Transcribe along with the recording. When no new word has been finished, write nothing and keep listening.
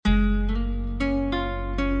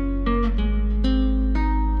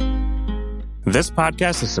This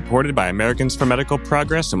podcast is supported by Americans for Medical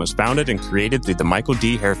Progress and was founded and created through the Michael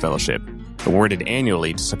D. Hare Fellowship, awarded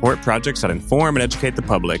annually to support projects that inform and educate the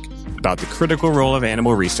public about the critical role of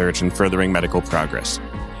animal research in furthering medical progress.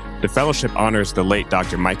 The fellowship honors the late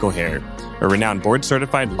Dr. Michael Hare, a renowned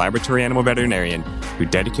board-certified laboratory animal veterinarian who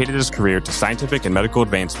dedicated his career to scientific and medical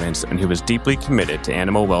advancements and who was deeply committed to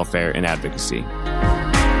animal welfare and advocacy.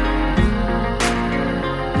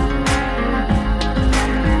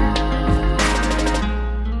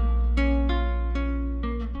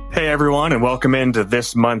 Hey everyone, and welcome into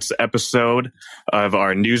this month's episode of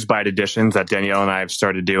our News Bite editions that Danielle and I have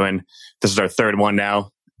started doing. This is our third one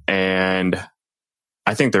now, and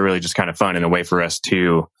I think they're really just kind of fun and a way for us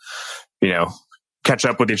to, catch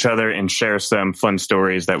up with each other and share some fun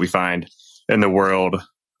stories that we find in the world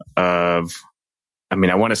of,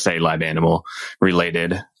 I want to say live animal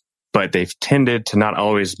related, but they've tended to not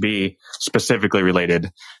always be specifically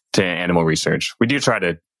related to animal research. We do try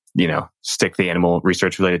to stick the animal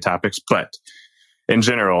research related topics. But in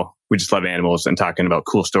general, we just love animals and talking about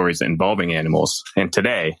cool stories involving animals. And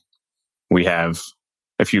today we have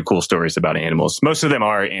a few cool stories about animals. Most of them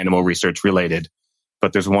are animal research related,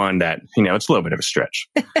 but there's one that, it's a little bit of a stretch.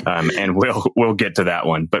 And we'll get to that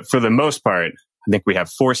one. But for the most part, I think we have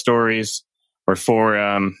four stories or four,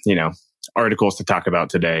 articles to talk about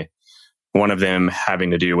today. One of them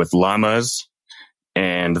having to do with llamas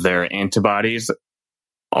and their antibodies,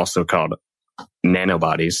 also called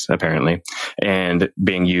nanobodies, apparently, and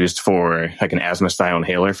being used for like an asthma-style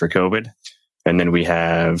inhaler for COVID. And then we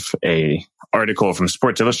have a article from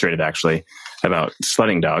Sports Illustrated, actually, about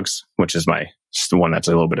sledding dogs, which is the one that's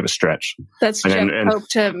a little bit of a stretch. That's just hope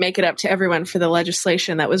to make it up to everyone for the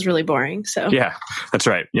legislation that was really boring. So yeah, that's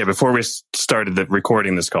right. Yeah, before we started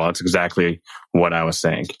recording this call, it's exactly what I was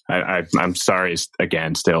saying. I'm sorry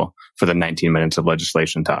again, still, for the 19 minutes of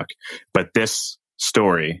legislation talk, but this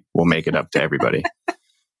story will make it up to everybody.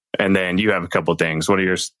 And then you have a couple things. What are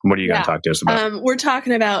you going to talk to us about? We're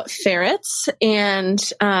talking about ferrets and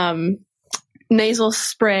nasal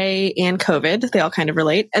spray and COVID. They all kind of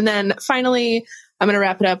relate. And then finally, I'm going to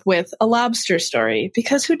wrap it up with a lobster story,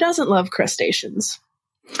 because who doesn't love crustaceans?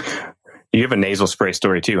 You have a nasal spray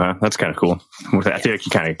story too, huh? That's kind of cool. I feel like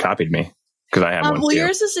you kind of copied me because I have one too.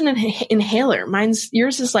 Yours is an inhaler.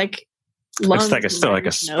 Yours is like lungs. It's still like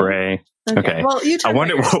a spray. Okay. Well, I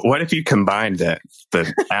wonder what if you combined the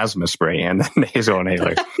asthma spray and the nasal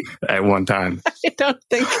inhaler at one time? I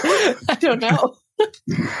don't know.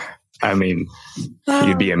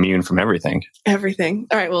 You'd be immune from everything. Everything.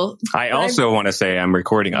 All right. Well, I also want to say I'm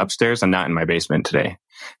recording upstairs. I'm not in my basement today.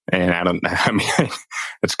 And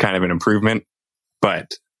it's kind of an improvement,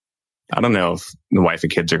 but I don't know if the wife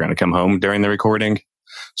and kids are going to come home during the recording.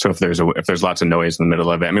 So if there's lots of noise in the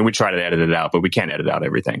middle of it, we try to edit it out, but we can't edit out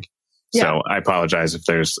everything. Yeah. So I apologize if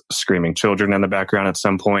there's screaming children in the background at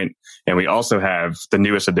some point. And we also have the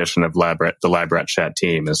newest edition of the Lab Rat Chat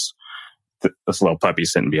team is this little puppy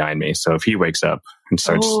sitting behind me. So if he wakes up and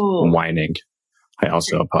starts whining, I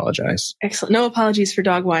also apologize. Excellent. No apologies for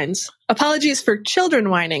dog whines. Apologies for children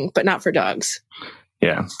whining, but not for dogs.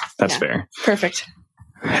 Yeah, that's fair. Perfect.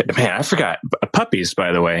 Man, I forgot. Puppies,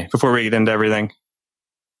 by the way, before we get into everything,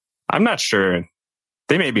 I'm not sure.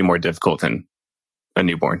 They may be more difficult than a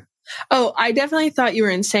newborn. Oh, I definitely thought you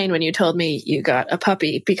were insane when you told me you got a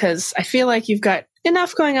puppy, because I feel like you've got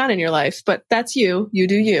enough going on in your life, but that's you. You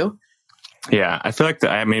do you. Yeah, I feel like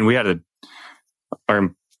we had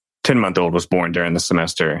our 10-month-old was born during the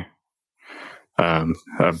semester of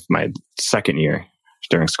my second year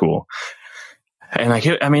during school. And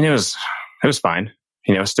it was fine.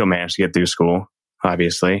 I still managed to get through school,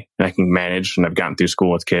 obviously, and I can manage, and I've gotten through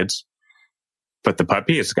school with kids. But the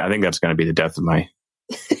puppy I think that's going to be the death of my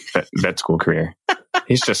vet school career.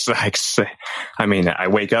 He's just like, I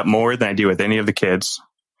wake up more than I do with any of the kids.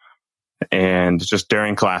 And just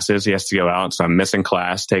during classes, he has to go out. So I'm missing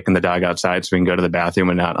class, taking the dog outside so we can go to the bathroom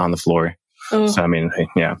and not on the floor. Oh. So,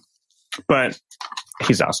 yeah. But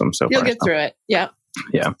he's awesome so far. You'll get through it. Yeah.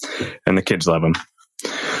 Yeah. And the kids love him.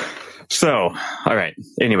 So, all right.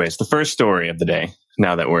 Anyways, the first story of the day,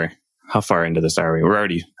 now that how far into this are we? We're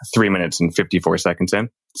already 3 minutes and 54 seconds in.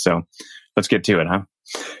 So let's get to it, huh?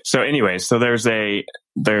 So anyways,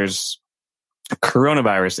 there's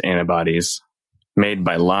coronavirus antibodies made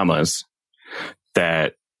by llamas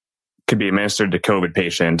that could be administered to COVID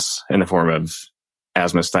patients in the form of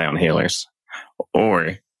asthma-style inhalers.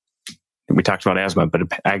 Or we talked about asthma, but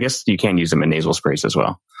I guess you can use them in nasal sprays as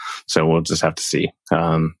well. So we'll just have to see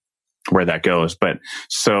where that goes. But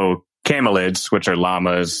so camelids, which are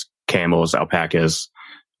llamas, camels, alpacas,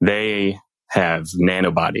 they have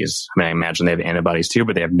nanobodies. I mean, I imagine they have antibodies too,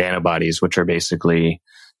 but they have nanobodies, which are basically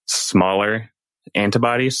smaller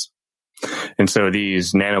antibodies. And so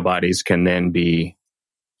these nanobodies can then be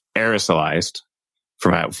aerosolized,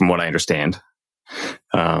 from what I understand,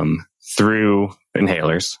 through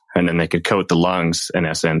inhalers, and then they could coat the lungs in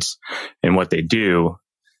essence. And what they do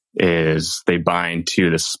is they bind to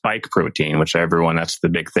the spike protein, which that's the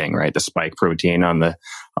big thing, right? The spike protein on the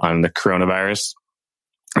coronavirus.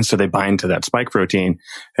 And so they bind to that spike protein,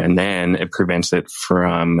 and then it prevents it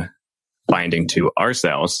from binding to our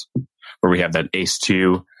cells, where we have that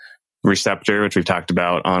ACE2 receptor, which we've talked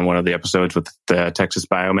about on one of the episodes with the Texas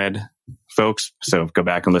Biomed folks. So go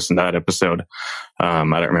back and listen to that episode. I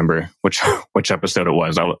don't remember which episode it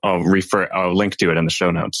was. I'll link to it in the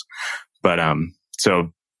show notes. But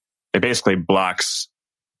so it basically blocks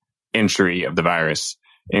entry of the virus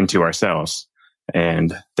into our cells,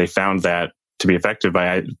 and they found that to be effective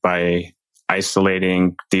by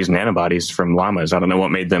isolating these nanobodies from llamas. I don't know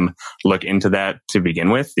what made them look into that to begin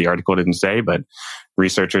with. The article didn't say, but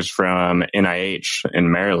researchers from NIH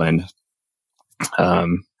in Maryland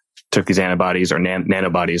took these antibodies or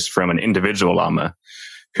nanobodies from an individual llama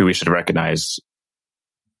who we should recognize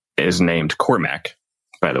is named Cormac,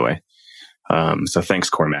 by the way. So thanks,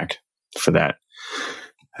 Cormac, for that.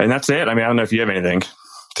 And that's it. I mean, I don't know if you have anything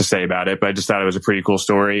to say about it, but I just thought it was a pretty cool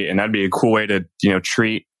story, and that'd be a cool way to,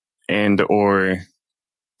 treat and or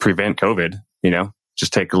prevent COVID.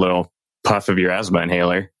 Just take a little puff of your asthma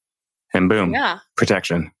inhaler and boom,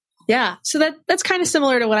 protection. Yeah. So that's kind of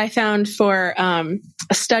similar to what I found for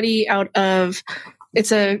a study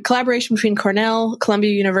it's a collaboration between Cornell,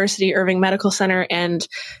 Columbia University, Irving Medical Center, and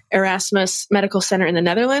Erasmus Medical Center in the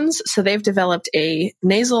Netherlands. So they've developed a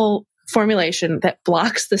nasal formulation that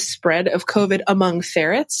blocks the spread of COVID among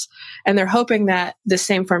ferrets. And they're hoping that this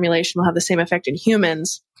same formulation will have the same effect in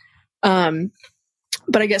humans.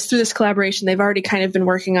 But I guess through this collaboration, they've already kind of been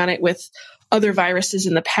working on it with other viruses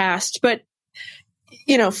in the past. But,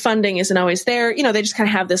 funding isn't always there. They just kind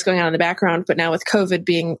of have this going on in the background. But now with COVID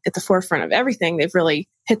being at the forefront of everything, they've really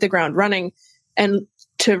hit the ground running. And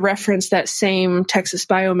to reference that same Texas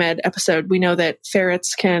Biomed episode, we know that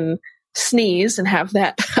ferrets can sneeze and have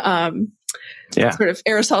that sort of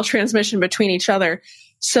aerosol transmission between each other.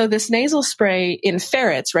 So this nasal spray in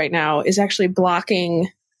ferrets right now is actually blocking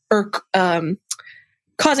or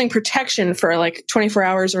causing protection for like 24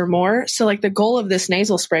 hours or more. So like the goal of this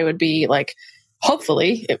nasal spray would be like,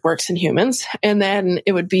 hopefully it works in humans. And then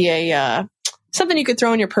it would be something you could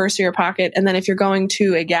throw in your purse or your pocket. And then if you're going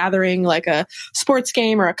to a gathering, like a sports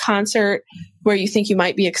game or a concert where you think you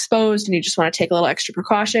might be exposed and you just want to take a little extra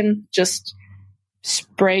precaution, just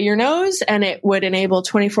spray your nose and it would enable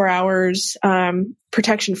 24 hours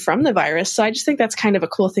protection from the virus. So I just think that's kind of a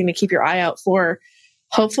cool thing to keep your eye out for.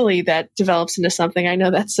 Hopefully that develops into something. I know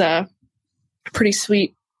that's a pretty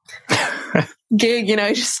sweet gig, you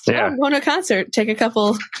go to a concert, take a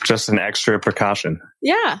couple. Just an extra precaution.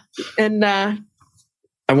 Yeah. And I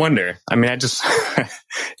wonder, I mean,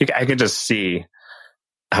 I could just see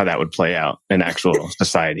how that would play out in actual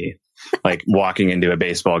society. Like walking into a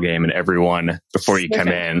baseball game and everyone, before you come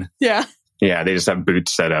in. Yeah. Yeah, they just have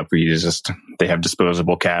booths set up where they have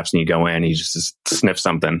disposable caps and you go in and you just sniff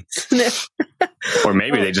something. Sniff. Or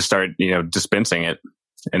maybe they just start, dispensing it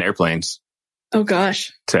in airplanes. Oh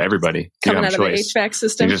gosh. To everybody. Coming out of the HVAC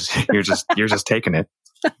system. You're just taking it.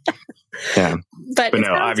 Yeah. But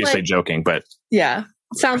no, obviously joking, but. Yeah.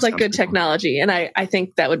 It sounds like good technology. And I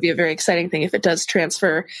think that would be a very exciting thing if it does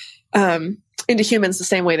transfer into humans the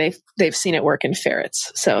same way they've seen it work in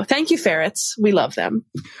ferrets. So thank you, ferrets. We love them.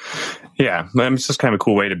 Yeah. It's just kind of a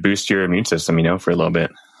cool way to boost your immune system, for a little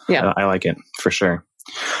bit. Yeah. I like it for sure.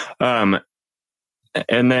 And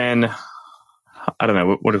then I don't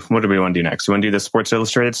know. What do we want to do next? You want to do the Sports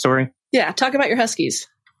Illustrated story? Yeah. Talk about your Huskies.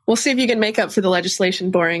 We'll see if you can make up for the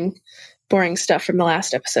legislation boring stuff from the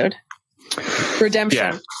last episode.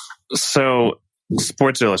 Redemption. Yeah. So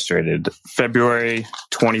Sports Illustrated, February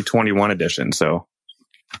 2021 edition. So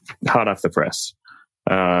hot off the press.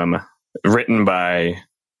 Written by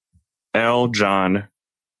L. John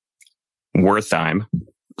Wertheim.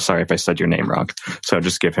 Sorry if I said your name wrong. So I'll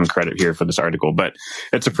just give him credit here for this article. But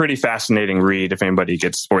it's a pretty fascinating read if anybody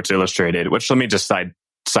gets Sports Illustrated, which let me just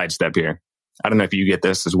sidestep here. I don't know if you get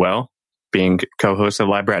this as well, being co-host of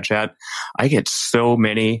Live Brat Chat. I get so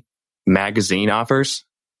many magazine offers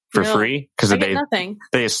for free because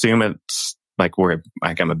they assume it's like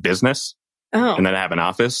I'm a business and then I have an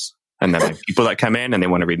office and then I have people that come in and they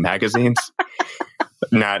want to read magazines.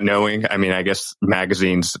 Not knowing, I guess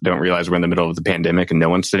magazines don't realize we're in the middle of the pandemic and no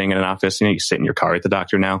one's sitting in an office. You sit in your car at the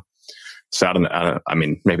doctor now. So I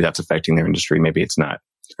mean, maybe that's affecting their industry. Maybe it's not.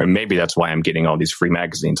 Or maybe that's why I'm getting all these free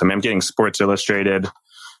magazines. I mean, I'm getting Sports Illustrated.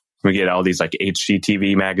 We get all these like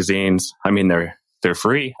HGTV magazines. I mean, they're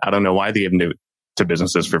free. I don't know why they give them to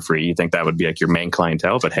businesses for free. You think that would be like your main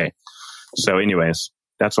clientele, but hey. So anyways,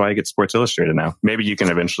 that's why I get Sports Illustrated now. Maybe you can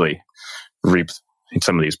eventually reap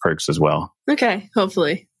some of these perks as well. Okay,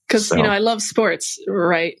 hopefully. Because, I love sports,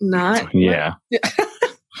 right? Not? Yeah.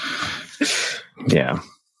 Yeah,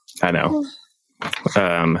 I know.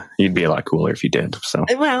 You'd be a lot cooler if you did. So,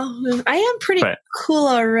 well, I am pretty cool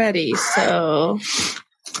already. So,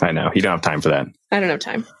 I know you don't have time for that. I don't have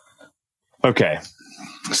time. Okay.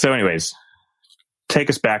 So, anyways, take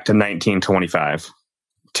us back to 1925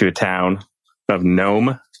 to a town of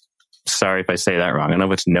Nome. Sorry if I say that wrong. I don't know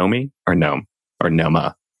if it's Nomi or Nome or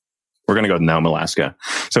Noma. We're going to go with Nome, Alaska.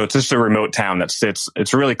 So it's just a remote town that sits.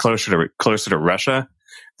 It's really closer to Russia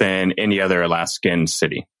than any other Alaskan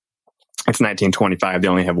city. It's 1925. They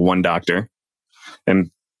only have one doctor.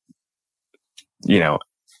 And,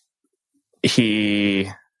 he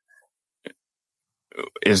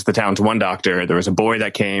is the town's one doctor. There was a boy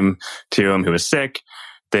that came to him who was sick.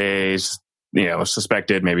 They,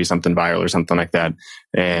 suspected maybe something viral or something like that.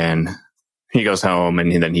 And he goes home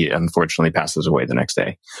and then he unfortunately passes away the next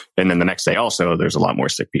day. And then the next day also, there's a lot more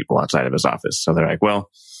sick people outside of his office. So they're like, well,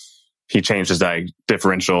 he changed his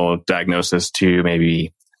differential diagnosis to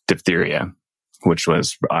maybe diphtheria, which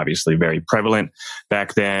was obviously very prevalent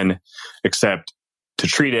back then, except to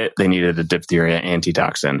treat it, they needed a diphtheria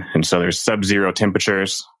antitoxin. And so there's sub-zero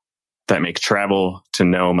temperatures that make travel to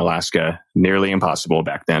Nome, Alaska nearly impossible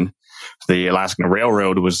back then. The Alaskan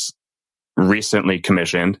Railroad was recently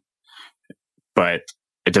commissioned, but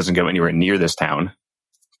it doesn't go anywhere near this town.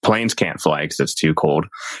 Planes can't fly because it's too cold.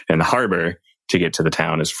 And the harbor to get to the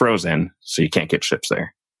town is frozen, so you can't get ships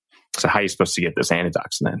there. So how are you supposed to get this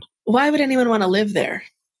antitoxin then? Why would anyone want to live there?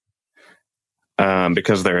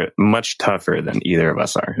 Because they're much tougher than either of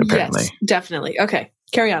us are, apparently. Yes, definitely. Okay,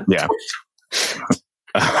 carry on. Yeah.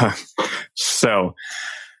 So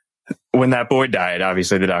when that boy died,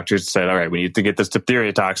 obviously the doctors said, all right, we need to get this diphtheria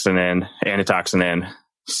antitoxin in.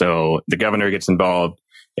 So the governor gets involved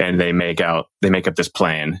and they make up this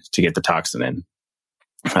plan to get the toxin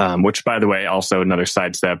in. Which, by the way, also another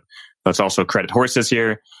sidestep. Let's also credit horses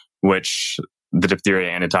here, which the diphtheria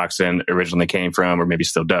antitoxin originally came from, or maybe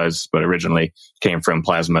still does, but originally came from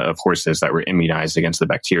plasma of horses that were immunized against the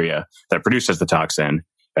bacteria that produces the toxin.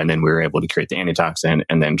 And then we were able to create the antitoxin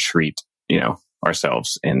and then treat,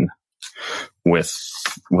 ourselves with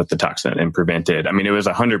the toxin and prevented. I mean, it was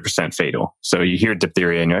 100% fatal. So you hear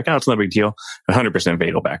diphtheria and you're like, oh, it's no big deal. 100%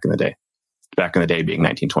 fatal back in the day. Back in the day being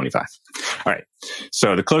 1925. All right.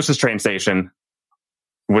 So the closest train station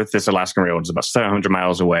with this Alaskan Railroad is about 700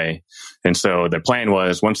 miles away. And so the plan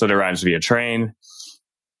was once it arrives via train,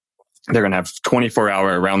 they're going to have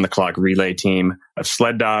 24-hour around-the-clock relay team of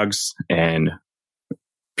sled dogs and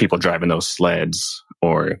people driving those sleds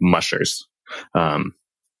or mushers.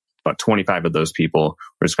 About 25 of those people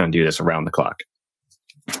were just going to do this around the clock.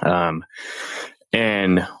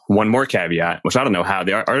 And one more caveat, which I don't know how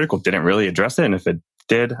the article didn't really address it. And if it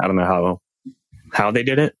did, I don't know how they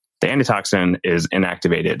did it. The antitoxin is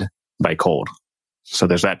inactivated by cold. So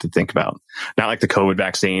there's that to think about. Not like the COVID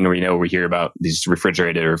vaccine where, we hear about these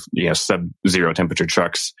refrigerated or, sub-zero temperature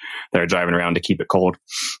trucks that are driving around to keep it cold.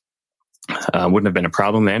 Wouldn't have been a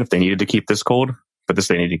problem then if they needed to keep this cold, but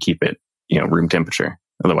they need to keep it, room temperature.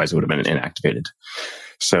 Otherwise it would have been inactivated.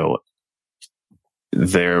 So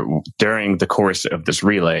during the course of this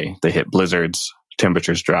relay, they hit blizzards,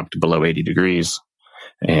 temperatures dropped below 80 degrees.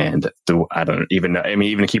 And I don't even know. I mean,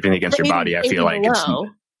 even keeping it against your body, I feel like below, it's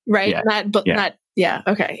right. Yeah.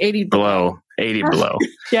 Okay. 80 below 80 below.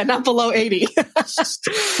 Yeah. Not below 80.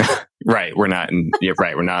 Right. We're not in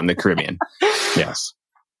the Caribbean. Yes.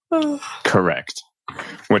 Correct.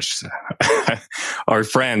 Which our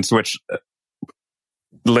friends, which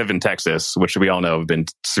live in Texas, which we all know have been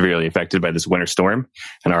severely affected by this winter storm,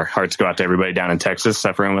 and our hearts go out to everybody down in Texas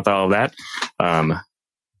suffering with all of that.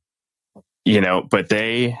 But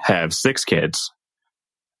they have 6 kids,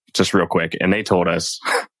 just real quick. And they told us,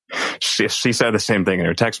 she said the same thing in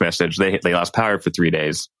her text message. They lost power for 3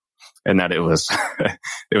 days and that it was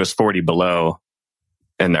 40 below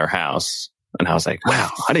in their house. And I was like, wow,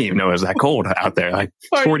 I didn't even know it was that cold out there. Like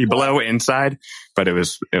 40 below inside, but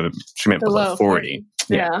she meant below 40.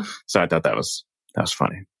 Yeah. So I thought that was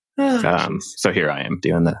funny. So here I am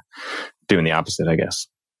doing the opposite, I guess.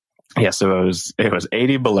 Yeah, so it was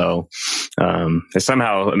 80 below. They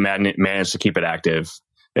somehow managed to keep it active,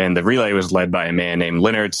 and the relay was led by a man named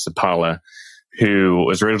Leonard Seppala, who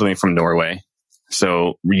was originally from Norway.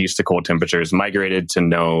 So used to cold temperatures, migrated to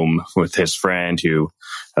Nome with his friend who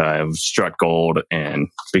struck gold and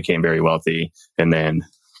became very wealthy.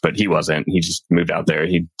 But he wasn't. He just moved out there.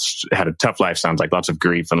 He had a tough life, sounds like, lots of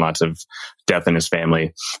grief and lots of death in his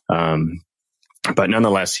family. But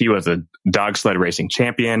nonetheless, he was a dog sled racing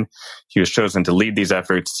champion. He was chosen to lead these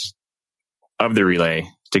efforts of the relay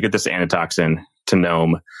to get this antitoxin to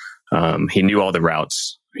Nome. He knew all the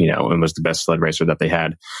routes, and was the best sled racer that they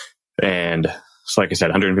had. And so, like I said,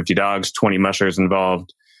 150 dogs, 20 mushers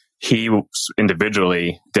involved. He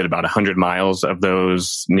individually did about 100 miles of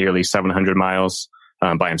those nearly 700 miles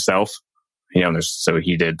by himself. So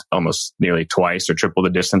he did almost nearly twice or triple the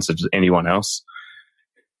distance of anyone else.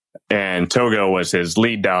 And Togo was his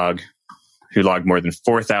lead dog, who logged more than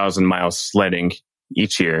 4,000 miles sledding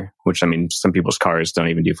each year, which, some people's cars don't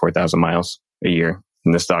even do 4,000 miles a year.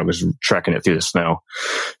 And this dog was trekking it through the snow.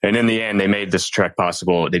 And in the end, they made this trek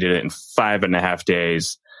possible. They did it in 5.5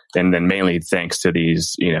 days. And then mainly thanks to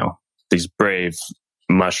these brave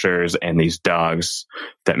mushers and these dogs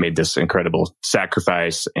that made this incredible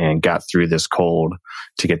sacrifice and got through this cold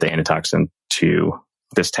to get the antitoxin to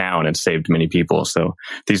this town and saved many people. So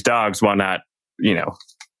these dogs, while not,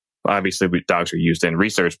 obviously dogs are used in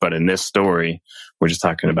research, but in this story, we're just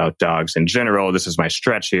talking about dogs in general. This is my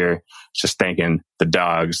stretch here. Just thanking the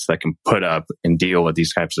dogs that can put up and deal with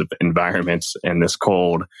these types of environments and this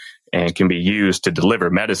cold and can be used to deliver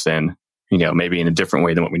medicine, maybe in a different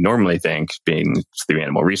way than what we normally think, being through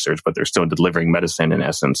animal research, but they're still delivering medicine in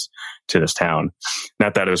essence to this town. And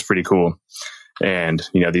I thought it was pretty cool. And,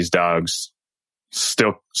 these dogs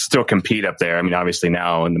still compete up there. Obviously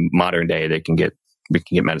now in the modern day, we can get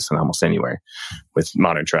medicine almost anywhere with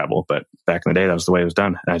modern travel. But back in the day, that was the way it was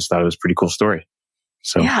done. And I just thought it was a pretty cool story.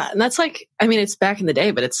 So yeah. And that's it's back in the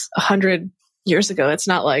day, but it's 100 years ago. It's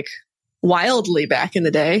not like wildly back in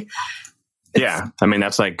the day. Yeah.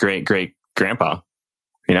 That's like great grandpa,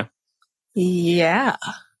 Yeah.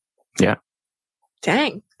 Yeah.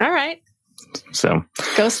 Dang. All right. So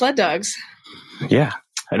go sled dogs. Yeah.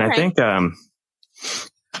 And I think,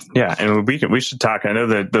 yeah, and we should talk. I know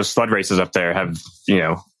that those sled races up there have,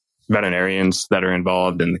 veterinarians that are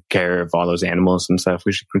involved in the care of all those animals and stuff.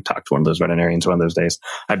 We should talk to one of those veterinarians one of those days.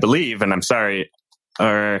 I believe, and I'm sorry,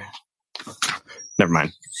 or never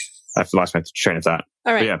mind. I've lost my train of thought.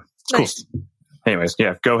 All right. But yeah, it's nice. Cool. Anyways,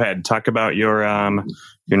 yeah, go ahead. Talk about your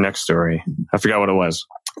next story. I forgot what it was.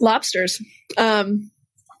 Lobsters.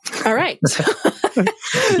 All right.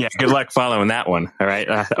 Yeah, good luck following that one. All right.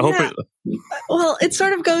 I hope Well, it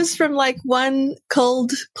sort of goes from like one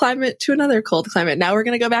cold climate to another cold climate. Now we're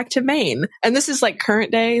going to go back to Maine. And this is like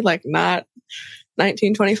current day, like not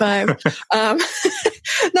 1925.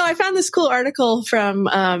 No, I found this cool article from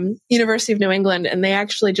University of New England, and they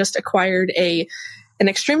actually just acquired an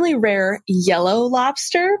extremely rare yellow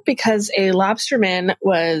lobster because a lobsterman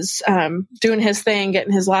was doing his thing,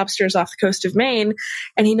 getting his lobsters off the coast of Maine,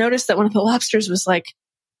 and he noticed that one of the lobsters was like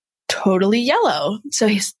totally yellow. So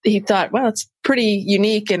he thought, well, it's pretty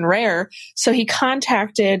unique and rare. So he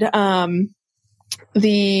contacted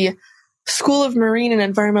the School of Marine and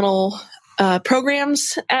Environmental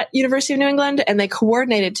Programs at University of New England, and they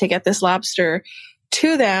coordinated to get this lobster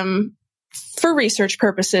to them for research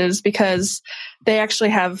purposes because they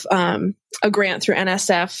actually have a grant through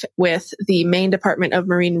NSF with the Maine Department of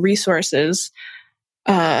Marine Resources,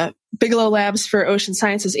 Bigelow Labs for Ocean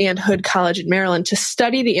Sciences, and Hood College in Maryland to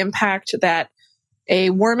study the impact that a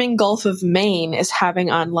warming Gulf of Maine is having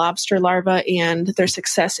on lobster larvae and their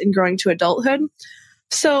success in growing to adulthood.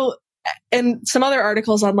 So, and some other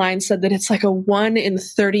articles online said that it's like a 1 in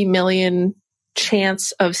 30 million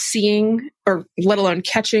chance of seeing or let alone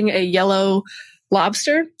catching a yellow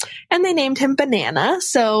lobster, and they named him Banana.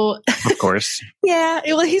 So of course. Yeah,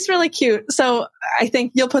 well, he's really cute. So I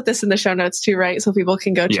think you'll put this in the show notes too, right? So people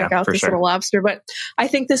can go check out this little lobster. But I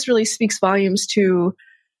think this really speaks volumes to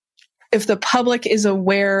if the public is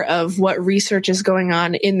aware of what research is going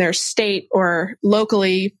on in their state or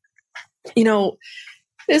locally,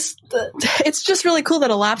 it's just really cool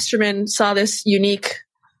that a lobsterman saw this unique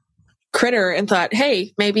critter and thought,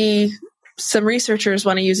 hey, maybe some researchers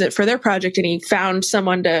want to use it for their project, and he found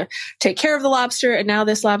someone to take care of the lobster, and now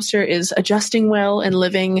this lobster is adjusting well and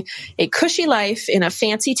living a cushy life in a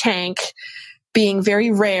fancy tank, being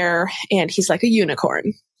very rare, and he's like a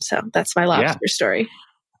unicorn. So that's my lobster story.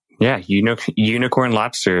 Yeah, unicorn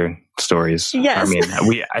lobster stories. Yes.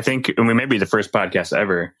 I think we may be the first podcast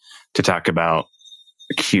ever to talk about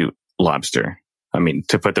a cute lobster.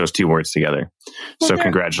 To put those two words together. Well, so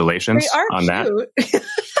congratulations on cute. That.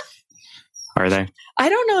 Are they? I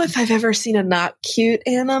don't know if I've ever seen a not cute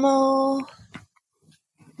animal.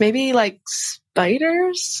 Maybe like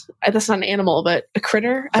spiders. That's not an animal, but a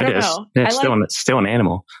critter. I don't know. Yeah, it's still an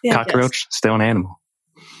animal. Yeah, cockroach, still an animal.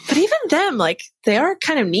 But even them, like, they are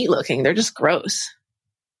kind of neat looking. They're just gross.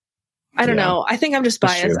 I don't know. I think I'm just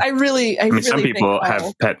biased. I mean, some people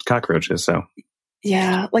have pet cockroaches, so.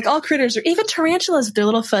 Yeah, like all critters, or even tarantulas with their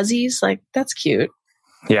little fuzzies. Like, that's cute.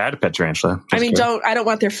 Yeah, I had a pet tarantula. I mean, I don't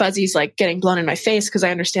want their fuzzies like getting blown in my face because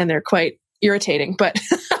I understand they're quite irritating, but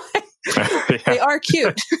they are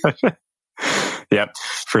cute. Yep,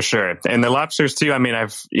 for sure. And the lobsters too. I mean,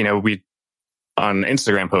 we on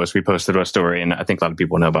Instagram post, we posted a story, and I think a lot of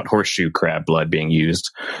people know about horseshoe crab blood being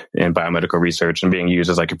used in biomedical research and being used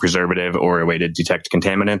as like a preservative or a way to detect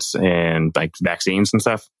contaminants and like vaccines and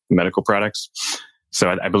stuff, medical products.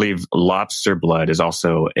 So I believe lobster blood is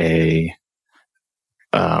also a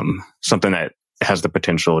something that has the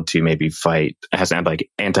potential to maybe has like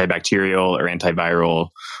antibacterial or antiviral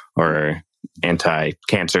or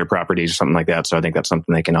anti-cancer properties or something like that. So I think that's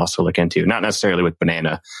something they can also look into. Not necessarily with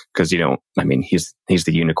banana, because he's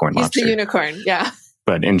the unicorn lobster. He's the unicorn, yeah.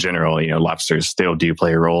 But in general, lobsters still do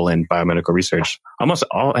play a role in biomedical research. Almost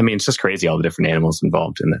all, it's just crazy all the different animals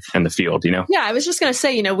involved in the field, Yeah, I was just going to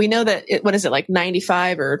say, we know that,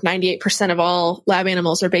 95 or 98% of all lab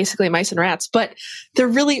animals are basically mice and rats, but there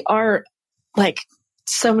really are like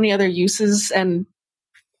so many other uses and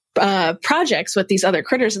projects with these other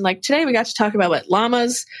critters. And like today we got to talk about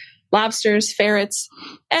llamas, lobsters, ferrets,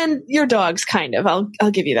 and your dogs, kind of.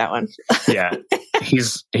 I'll give you that one. Yeah.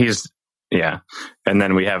 He's yeah. And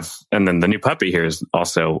then the new puppy here is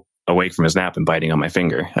also awake from his nap and biting on my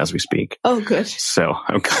finger as we speak. Oh, good. So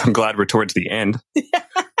I'm glad we're towards the end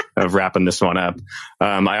of wrapping this one up.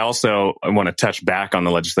 I want to touch back on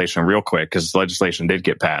the legislation real quick, because legislation did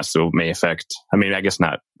get passed. So it may affect, I guess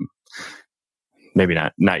not, maybe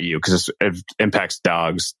not you, because it impacts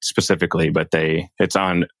dogs specifically, but it's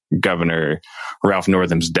on Governor Ralph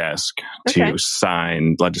Northam's desk to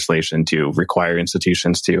sign legislation to require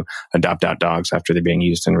institutions to adopt out dogs after they're being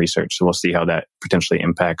used in research. So we'll see how that potentially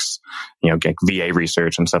impacts, VA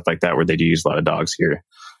research and stuff like that, where they do use a lot of dogs here.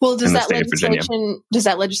 Well, does that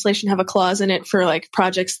legislation have a clause in it for like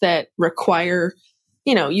projects that require,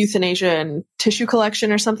 euthanasia and tissue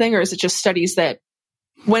collection or something? Or is it just studies that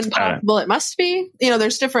when possible it must be?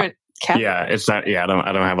 There's different categories. Yeah, it's not. Yeah,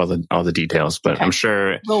 I don't have all the details, but I'm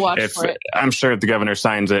sure we'll watch for it. I'm sure if the governor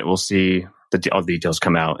signs it, we'll see all the details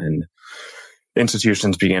come out and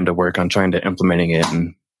institutions begin to work on trying to implementing it,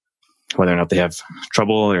 and whether or not they have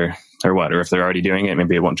trouble or what, or if they're already doing it,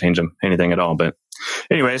 maybe it won't change anything at all. But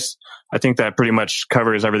anyways, I think that pretty much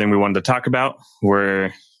covers everything we wanted to talk about.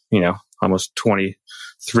 We're almost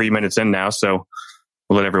 23 minutes in now, so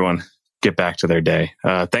we'll let everyone get back to their day.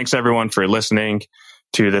 Thanks everyone for listening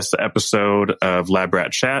to this episode of Lab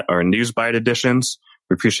Rat Chat, our News Bite editions.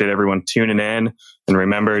 We appreciate everyone tuning in, and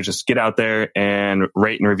remember, just get out there and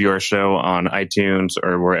rate and review our show on iTunes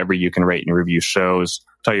or wherever you can rate and review shows.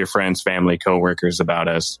 Tell your friends, family, coworkers about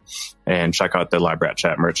us, and check out the Lab Rat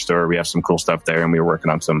Chat merch store. We have some cool stuff there, and we're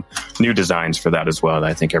working on some new designs for that as well that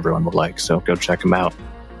I think everyone would like. So go check them out.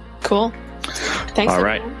 Cool. Thanks. All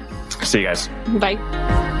right. See you guys.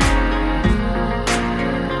 Bye.